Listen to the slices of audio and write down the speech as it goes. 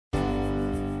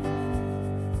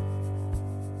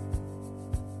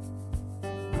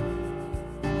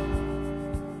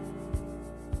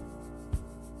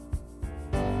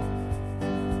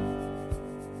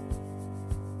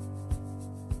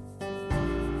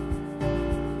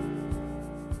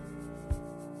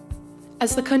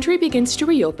As the country begins to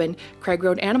reopen, Craig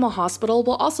Road Animal Hospital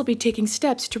will also be taking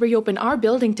steps to reopen our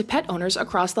building to pet owners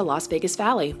across the Las Vegas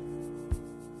Valley.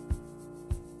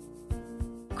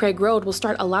 Craig Road will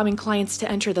start allowing clients to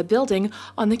enter the building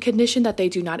on the condition that they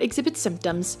do not exhibit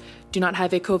symptoms, do not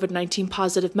have a COVID-19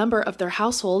 positive member of their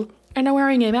household, and are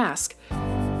wearing a mask.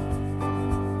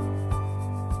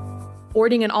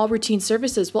 Boarding and all routine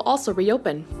services will also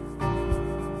reopen.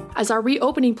 As our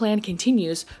reopening plan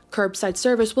continues, curbside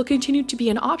service will continue to be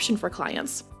an option for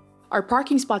clients. Our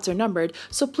parking spots are numbered,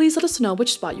 so please let us know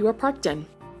which spot you are parked in.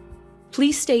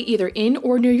 Please stay either in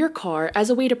or near your car as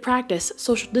a way to practice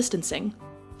social distancing.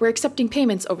 We're accepting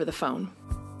payments over the phone.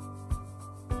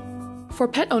 For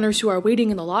pet owners who are waiting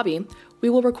in the lobby, we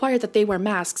will require that they wear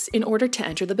masks in order to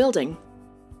enter the building.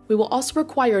 We will also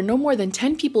require no more than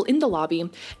 10 people in the lobby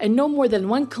and no more than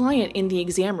 1 client in the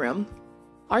exam room.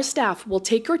 Our staff will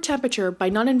take your temperature by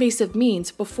non-invasive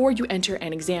means before you enter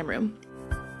an exam room.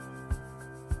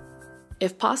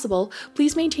 If possible,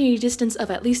 please maintain a distance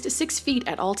of at least 6 feet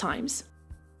at all times.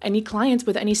 Any clients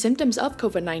with any symptoms of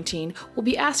COVID-19 will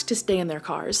be asked to stay in their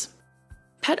cars.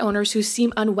 Pet owners who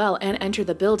seem unwell and enter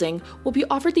the building will be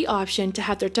offered the option to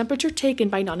have their temperature taken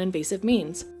by non-invasive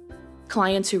means.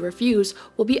 Clients who refuse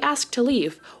will be asked to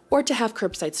leave or to have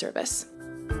curbside service.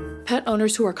 Pet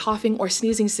owners who are coughing or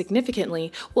sneezing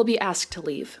significantly will be asked to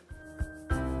leave.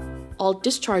 All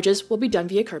discharges will be done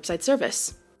via curbside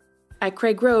service. At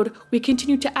Craig Road, we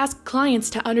continue to ask clients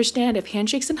to understand if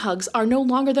handshakes and hugs are no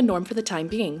longer the norm for the time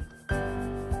being.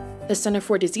 The Center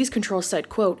for Disease Control said,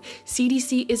 quote,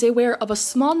 "CDC is aware of a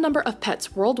small number of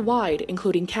pets worldwide,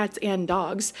 including cats and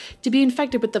dogs, to be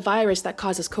infected with the virus that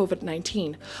causes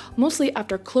COVID-19, mostly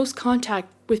after close contact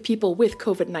with people with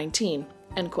COVID-19,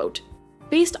 end quote.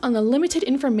 Based on the limited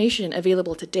information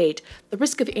available to date, the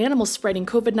risk of animals spreading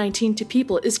COVID-19 to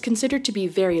people is considered to be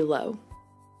very low.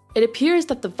 It appears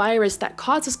that the virus that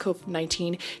causes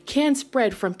COVID-19 can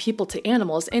spread from people to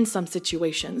animals in some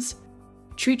situations.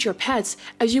 Treat your pets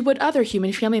as you would other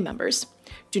human family members.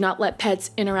 Do not let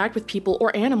pets interact with people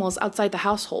or animals outside the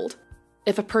household.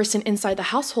 If a person inside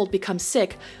the household becomes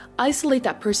sick, isolate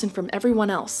that person from everyone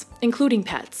else, including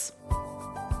pets."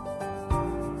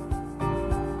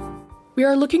 We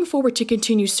are looking forward to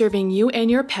continue serving you and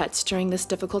your pets during this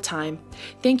difficult time.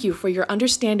 Thank you for your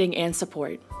understanding and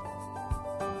support.